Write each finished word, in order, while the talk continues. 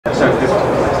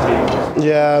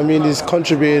Yeah, I mean, he's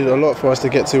contributed a lot for us to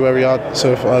get to where we are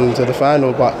so far to the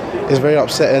final, but it's very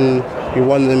upsetting. We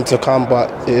want him to come,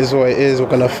 but it is what it is. We're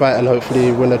going to fight and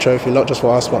hopefully win the trophy, not just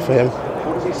for us, but for him.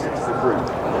 What does he say to the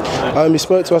group? He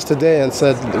spoke to us today and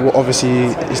said, well,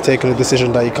 obviously, he's taken a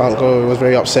decision that he can't go. It was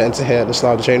very upsetting to hear at the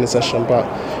start of the training session, but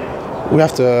we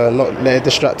have to not let it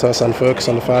distract us and focus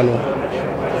on the final.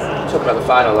 Talk about the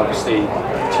final, obviously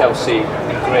Chelsea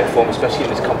in great form, especially in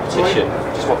this competition.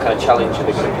 Just what kind of challenge are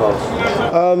they going to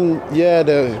pose?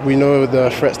 Yeah, we know the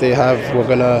threats they have. We're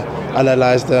going to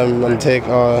analyse them and take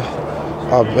our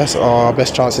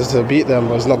best chances to beat them,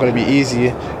 but it's not going to be easy.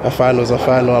 A final is a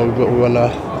final, and we want to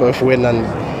both win. And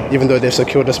even though they've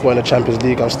secured the spot in the Champions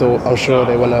League, I'm sure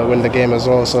they want to win the game as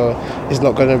well. So it's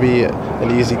not going to be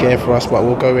an easy game for us, but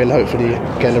we'll go in hopefully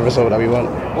getting the result that we want.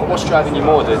 What's driving you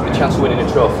more, the chance of winning a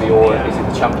trophy, or is it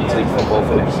the Champions League football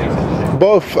for next season?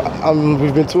 Both.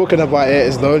 We've been talking about it.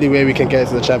 It's the only way we can get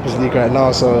to the Champions League right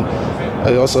now. So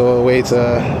it's also a way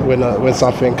to win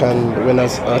something and win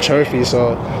a trophy.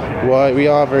 So we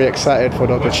are very excited for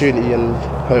the opportunity, and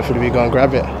hopefully we go and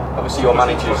grab it. Obviously your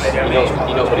manager,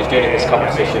 he knows what he's doing in this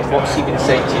competition. What's he been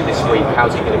saying to you this week?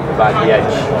 How's he going to provide the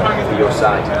edge for your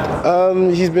side?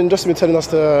 He's been telling us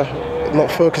to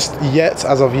not focus yet,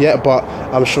 as of yet, but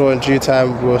I'm sure in due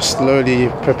time we'll slowly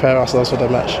prepare ourselves for the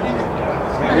match.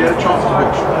 Have you had a chance to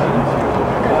watch?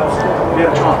 Have you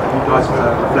had a chance? You guys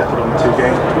have reflected on the two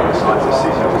games between the sides this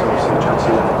season. Because obviously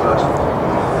Chelsea won the first one.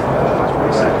 That's what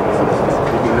he said.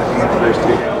 Have you been looking into those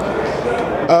two games?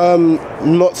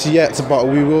 Not yet, but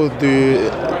we will do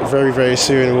very, very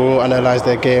soon. We will analyse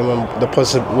their game and the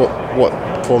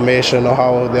what formation or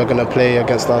how they're going to play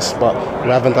against us, but we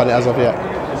haven't done it as of yet.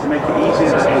 Does it make it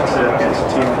easier against a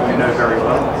team that you know very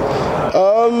well?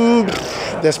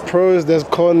 There's pros, there's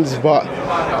cons, but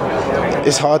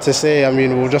it's hard to say. I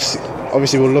mean, we'll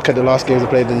look at the last games they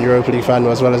played in the Europa League final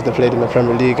as well as they played in the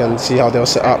Premier League and see how they'll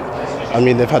set up. I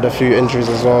mean, they've had a few injuries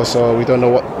as well, so we don't know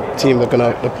what team they're going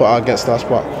to put out against us,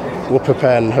 but we'll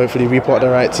prepare and hopefully we put the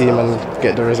right team and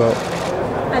get the result.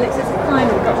 Alex, it's a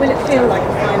final, but will it feel like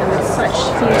a final with such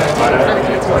few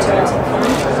allocated to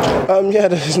the Yeah,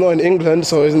 it's not in England,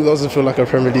 so it doesn't feel like a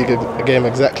Premier League game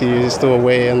exactly. It's still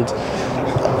away, and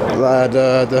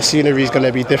the scenery is going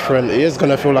to be different. It is going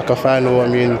to feel like a final. I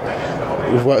mean,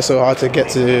 we've worked so hard to get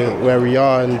to where we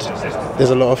are, and there's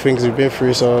a lot of things we've been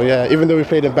through. So yeah, even though we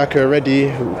played in Baku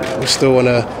already, we still want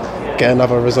to get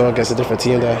another result against a different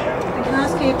team there. Can I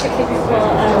ask you quickly before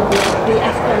the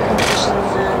AFCON competition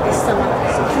this summer?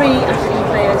 So 3 African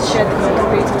players shared the golden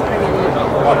boot in the Premier League.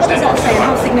 What does that say, and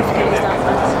how significant is that for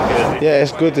us? Yeah,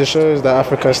 it's good. It shows that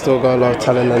Africa's still got a lot of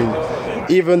talent, and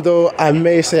even though I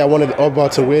may say I wanted Oba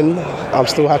to win, I'm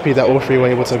still happy that all 3 were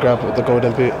able to grab the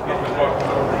golden boot.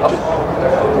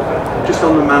 Just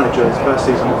on the manager, his first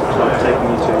season with the club, taking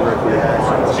you to Europa League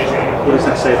finals. What does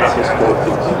that say about his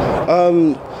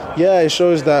qualities? Yeah, it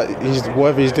shows that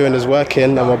whatever he's doing is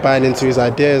working, and we're buying into his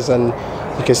ideas, and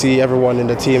you can see everyone in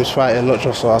the team's fighting, not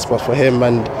just for us but for him,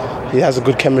 and he has a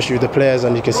good chemistry with the players,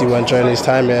 and you can see we're enjoying his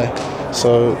time here.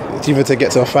 So even to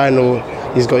get to a final,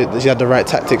 he had the right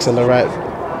tactics and the right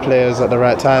players at the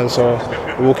right time, so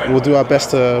we'll do our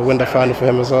best to win the final for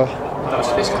him as well.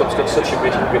 So this club's got such a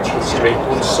rich history,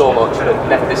 won so much, but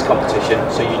never this competition,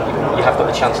 so you have got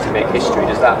the chance to make history.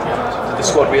 Did the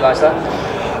squad realise that?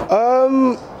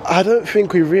 I don't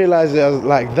think we realise it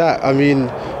like that. I mean,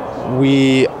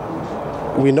 we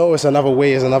know it's another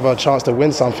way, it's another chance to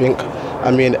win something.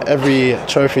 I mean, every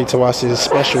trophy to us is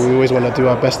special. We always want to do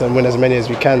our best and win as many as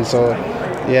we can. So,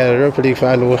 yeah, the Europa League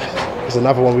final is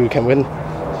another one we can win.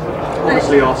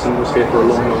 Obviously, Arsenal was here for a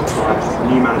long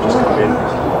time. New managers come in.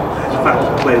 The fact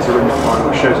that players are in the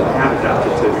final shows that they have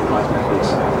adapted to guys' methods.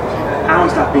 How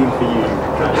has that been for you,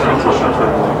 that transition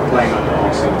from playing under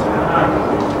Arsenal to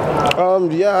now?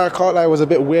 Yeah, I can't lie, it was a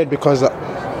bit weird because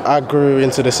I grew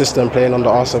into the system playing under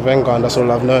Arsene Wenger, and that's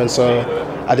all I've known, so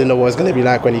I didn't know what it was going to be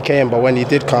like when he came. But when he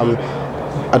did come,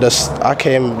 I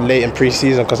came late in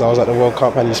pre-season because I was at the World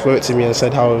Cup, and he spoke to me and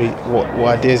said what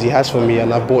ideas he has for me,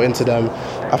 and I bought into them.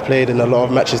 I've played in a lot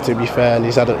of matches, to be fair, and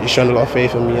he's shown a lot of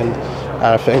faith in me, and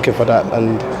I thank him for that.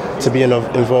 And to be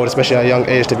involved, especially at a young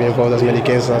age, to be involved as many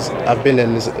games as I've been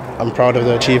in, I'm proud of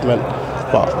the achievement.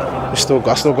 But I still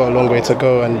got a long way to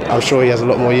go, and I'm sure he has a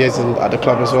lot more years at the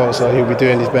club as well, so he'll be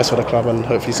doing his best for the club, and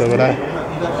hopefully so will I.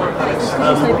 This could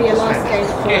also be a last game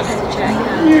for Henrikh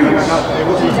Mkhitaryan.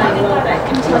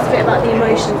 Can you tell us a bit about the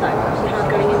emotions that you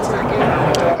have going into that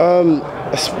game?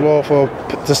 Well,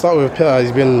 to start with Peter,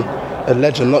 he's been a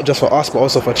legend, not just for us but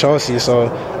also for Chelsea. So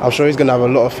I'm sure he's going to have a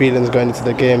lot of feelings going into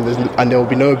the game, and there will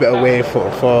be no better way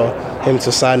for him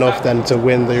to sign off than to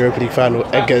win the Europa League final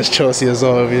against Chelsea as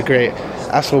well. It would be great.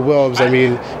 As for Wolves, I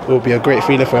mean, it will be a great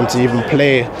feeling for him to even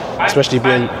play, especially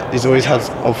being he's always had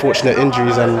unfortunate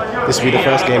injuries, and this will be the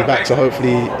first game back. So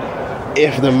hopefully,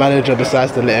 if the manager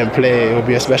decides to let him play, it will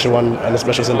be a special one and a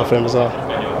special send-off for him as well.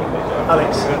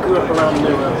 Alex, you grew up around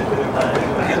Newham.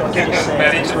 I can just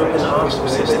say, you grew up in the Arsenal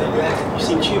system. You've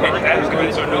seen two managers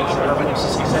going to Greece and having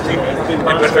success. It's been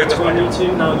banter between you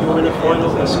two. Now you're in a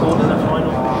final and scored in a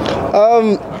final.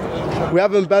 We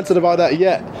haven't bantered about that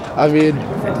yet. I mean,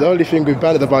 the only thing we've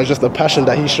bantered about is just the passion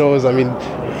that he shows. I mean,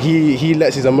 he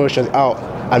lets his emotions out,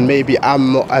 and maybe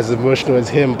I'm not as emotional as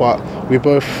him, but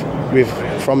we've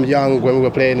from young, when we were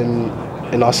playing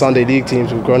in our Sunday league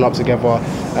teams, we've grown up together,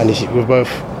 and we've both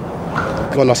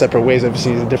gone our separate ways,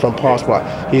 obviously in different paths, but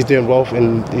he's doing well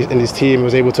in his team. He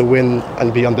was able to win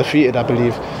and be undefeated, I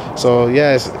believe. So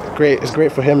yeah, it's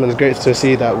great for him, and it's great to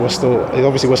see that we're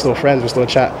still friends, we still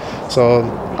chat. So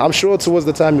I'm sure towards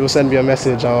the time he'll send me a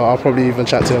message, I'll probably even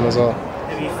chat to him as well.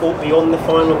 Have you thought beyond the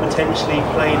final, potentially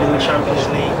playing in the Champions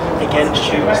League against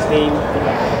Tuva's team?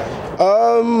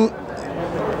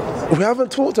 We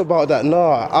haven't talked about that,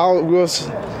 no.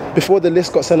 Before the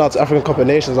list got sent out to African Cup of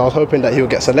Nations, I was hoping that he would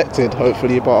get selected,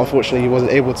 hopefully, but unfortunately he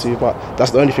wasn't able to. But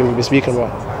that's the only thing we've been speaking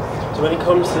about. So when it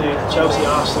comes to Chelsea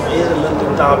Arsenal, it is a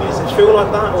London derby. Does it feel like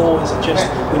that, or is it just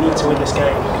we need to win this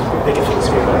game? Bigger things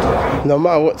to win. No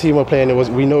matter what team we're playing,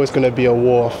 we know it's going to be a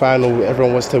war, a final.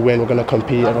 Everyone wants to win. We're going to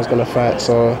compete. Everyone's going to fight.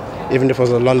 So even if it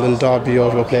was a London derby or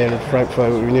if we're playing in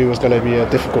Frankfurt, we knew it was going to be a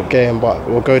difficult game. But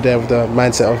we'll go there with the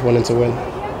mindset of wanting to win.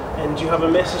 And do you have a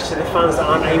message to the fans that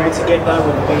aren't able to get there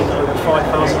with being over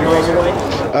 5,000 miles away?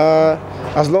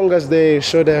 As long as they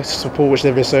show their support, which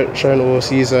they've been showing all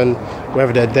season,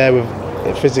 whether they're there with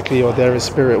physically or there in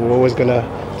spirit, we're always going to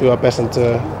do our best and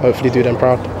to hopefully do them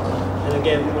proud. And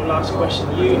again, one last question.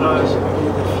 You as one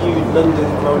of the few London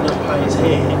grown-up players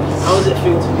here, how does it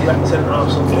feel to be representing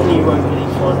Arsenal in the Europa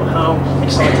League final? How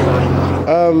excited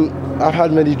are you? I've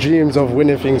had many dreams of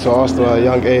winning things for Arsenal at a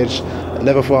young age. I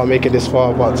never thought I'd make it this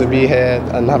far, but to be here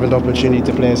and having the opportunity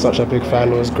to play in such a big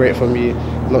final is great for me,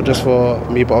 not just for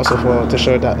me but also to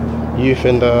show that youth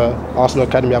in the Arsenal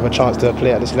Academy have a chance to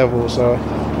play at this level. So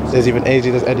there's even Eddie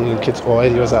was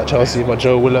at Chelsea, but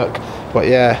Joe Willock.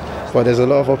 But there's a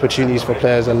lot of opportunities for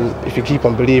players, and if you keep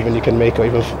on believing, you can make it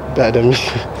even better than me.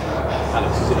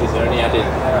 Alex, is there any added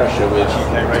pressure with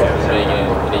Tottenham being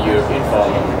in a European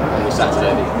final on the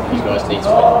Saturday that you guys need to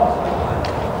win?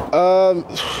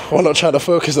 We're not trying to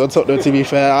focus on Tottenham, to be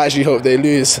fair. I actually hope they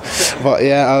lose, but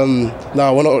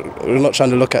no, we're not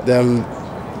trying to look at them.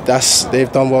 They've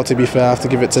done well, to be fair. I have to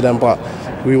give it to them, but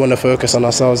we want to focus on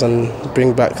ourselves and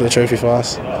bring back the trophy for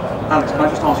us. Alex, can I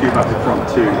just ask you about the front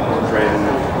two, Andre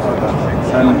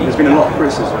and there's been a lot of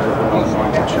criticism of the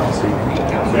non-line at Chelsea.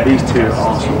 These two at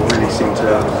Arsenal really seem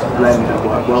to blend and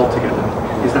work well together.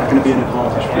 Is that going to be an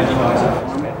advantage for you guys?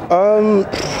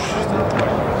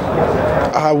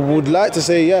 I would like to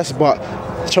say yes, but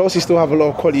Chelsea still have a lot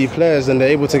of quality players, and they're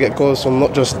able to get goals from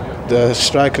not just the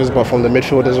strikers but from the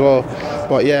midfield as well.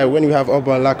 But yeah, when you have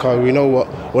Oba and Laka, we know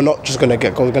we're not just going to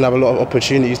get goals. We're going to have a lot of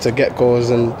opportunities to get goals,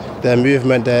 and their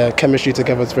movement, their chemistry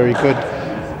together is very good.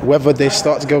 Whether they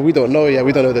start together, we don't know yet.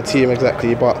 We don't know the team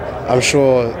exactly, but I'm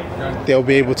sure they'll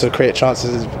be able to create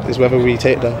chances. Is whether we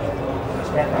take them.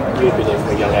 You've been in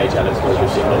from a young age, Alex, because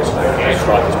we've seen lots of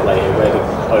strikers play here. Where do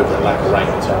Oba and Laka rank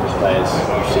in terms of players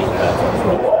you've seen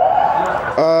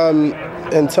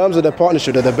there? In terms of the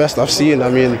partnership, they're the best I've seen. I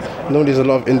mean, normally there's a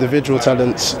lot of individual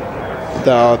talents that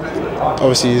are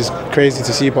obviously is crazy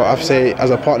to see, but I'd say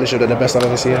as a partnership, they're the best I've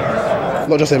ever seen.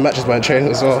 Not just in matches, but in training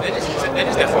as well.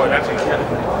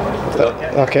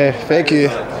 Okay, thank you.